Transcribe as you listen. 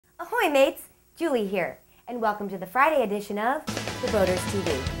Ahoy mates, Julie here, and welcome to the Friday edition of The Boaters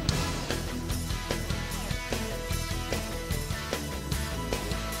TV.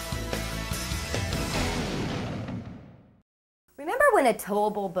 Remember when a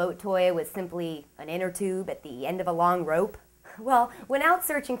towable boat toy was simply an inner tube at the end of a long rope? Well, when out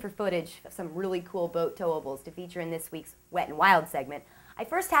searching for footage of some really cool boat towables to feature in this week's Wet and Wild segment, I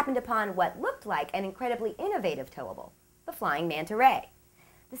first happened upon what looked like an incredibly innovative towable, the Flying Manta Ray.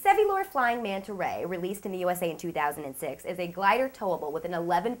 The Cellular Flying Manta Ray, released in the USA in 2006, is a glider towable with an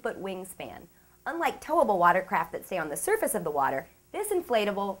 11-foot wingspan. Unlike towable watercraft that stay on the surface of the water, this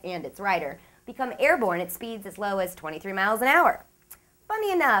inflatable and its rider become airborne at speeds as low as 23 miles an hour.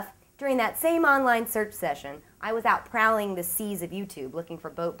 Funny enough, during that same online search session, I was out prowling the seas of YouTube looking for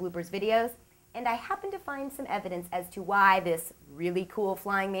boat bloopers videos, and I happened to find some evidence as to why this really cool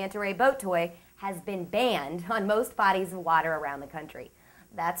Flying Manta Ray boat toy has been banned on most bodies of water around the country.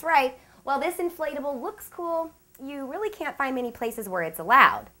 That's right, while this inflatable looks cool, you really can't find many places where it's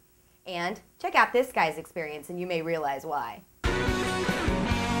allowed. And check out this guy's experience and you may realize why.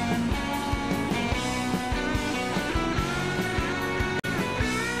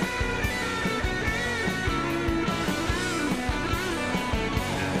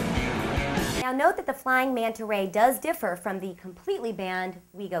 Now note that the Flying Manta Ray does differ from the completely banned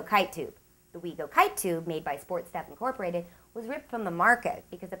Wego Kite Tube. The Wego Kite Tube, made by Sports Stuff Incorporated, was ripped from the market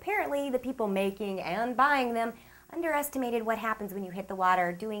because apparently the people making and buying them underestimated what happens when you hit the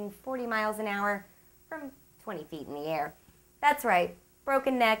water doing 40 miles an hour from 20 feet in the air. That's right,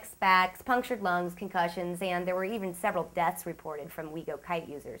 broken necks, backs, punctured lungs, concussions, and there were even several deaths reported from Wego Kite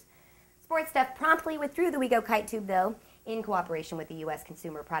users. Sports Stuff promptly withdrew the Wego Kite Tube, though, in cooperation with the U.S.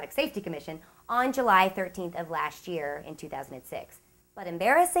 Consumer Product Safety Commission on July 13th of last year in 2006. But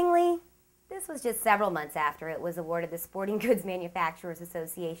embarrassingly, this was just several months after it was awarded the Sporting Goods Manufacturers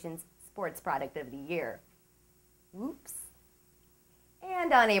Association's Sports Product of the Year. Whoops.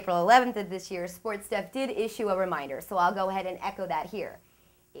 And on April 11th of this year, Sports Stuff did issue a reminder, so I'll go ahead and echo that here.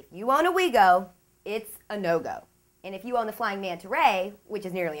 If you own a Wego, it's a no-go. And if you own the Flying Manta Ray, which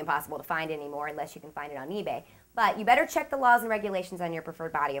is nearly impossible to find anymore unless you can find it on eBay, but you better check the laws and regulations on your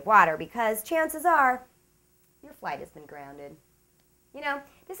preferred body of water because chances are your flight has been grounded. You know,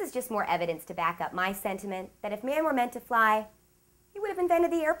 this is just more evidence to back up my sentiment that if man were meant to fly, he would have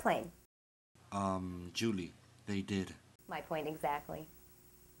invented the airplane. Julie, they did. My point exactly.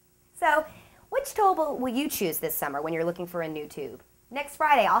 So, which towable will you choose this summer when you're looking for a new tube? Next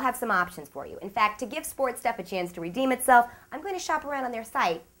Friday, I'll have some options for you. In fact, to give Sports Stuff a chance to redeem itself, I'm going to shop around on their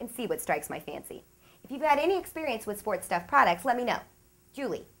site and see what strikes my fancy. If you've had any experience with Sports Stuff products, let me know.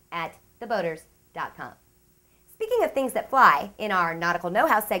 Julie at theboaters.com. Speaking of things that fly, in our Nautical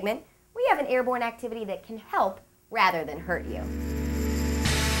Know-How segment, we have an airborne activity that can help rather than hurt you.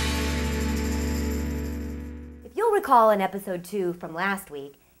 If you'll recall in episode 2 from last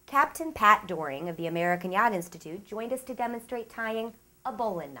week, Captain Pat Doring of the American Yacht Institute joined us to demonstrate tying a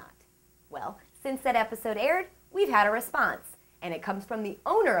bowline knot. Well, since that episode aired, we've had a response, and it comes from the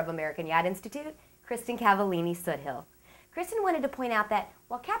owner of American Yacht Institute, Kristen Cavallini Soothill. Kristen wanted to point out that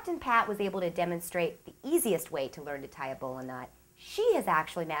while Captain Pat was able to demonstrate the easiest way to learn to tie a bowline knot, she has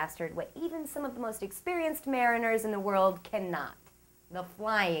actually mastered what even some of the most experienced mariners in the world cannot, the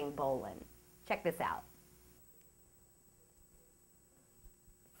flying bowline. Check this out.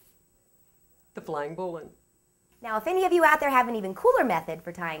 The flying bowline. Now, if any of you out there have an even cooler method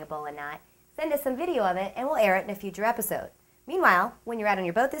for tying a bowline knot, send us some video of it and we'll air it in a future episode. Meanwhile, when you're out on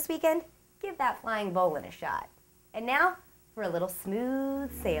your boat this weekend, give that flying bowline a shot. And now, for a little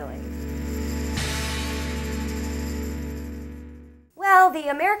smooth sailing. Well, the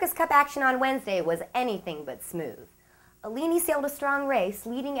America's Cup action on Wednesday was anything but smooth. Alini sailed a strong race,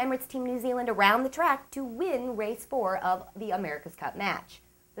 leading Emirates Team New Zealand around the track to win race 4 of the America's Cup match.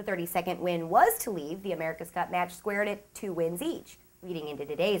 The 32nd win was to leave the America's Cup match squared at 2 wins each, leading into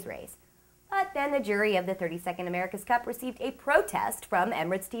today's race. But then the jury of the 32nd America's Cup received a protest from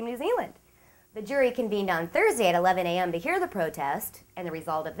Emirates Team New Zealand. The jury convened on Thursday at 11 a.m. to hear the protest, and the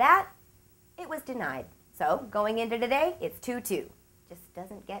result of that, it was denied. So, going into today, it's 2-2. Just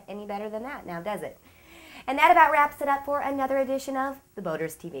doesn't get any better than that now, does it? And that about wraps it up for another edition of The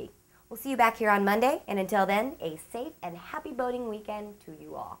Boaters TV. We'll see you back here on Monday, and until then, a safe and happy boating weekend to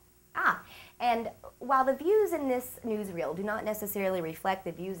you all. And while the views in this newsreel do not necessarily reflect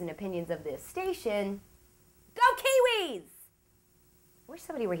the views and opinions of this station, go Kiwis! I wish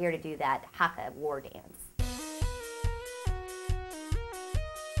somebody were here to do that haka war dance.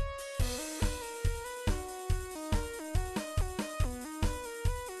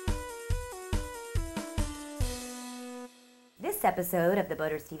 This This episode of the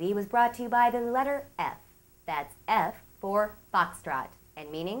Boaters TV was brought to you by the letter F. That's F for Foxtrot,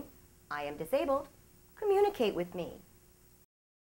 and meaning, I am disabled, communicate with me.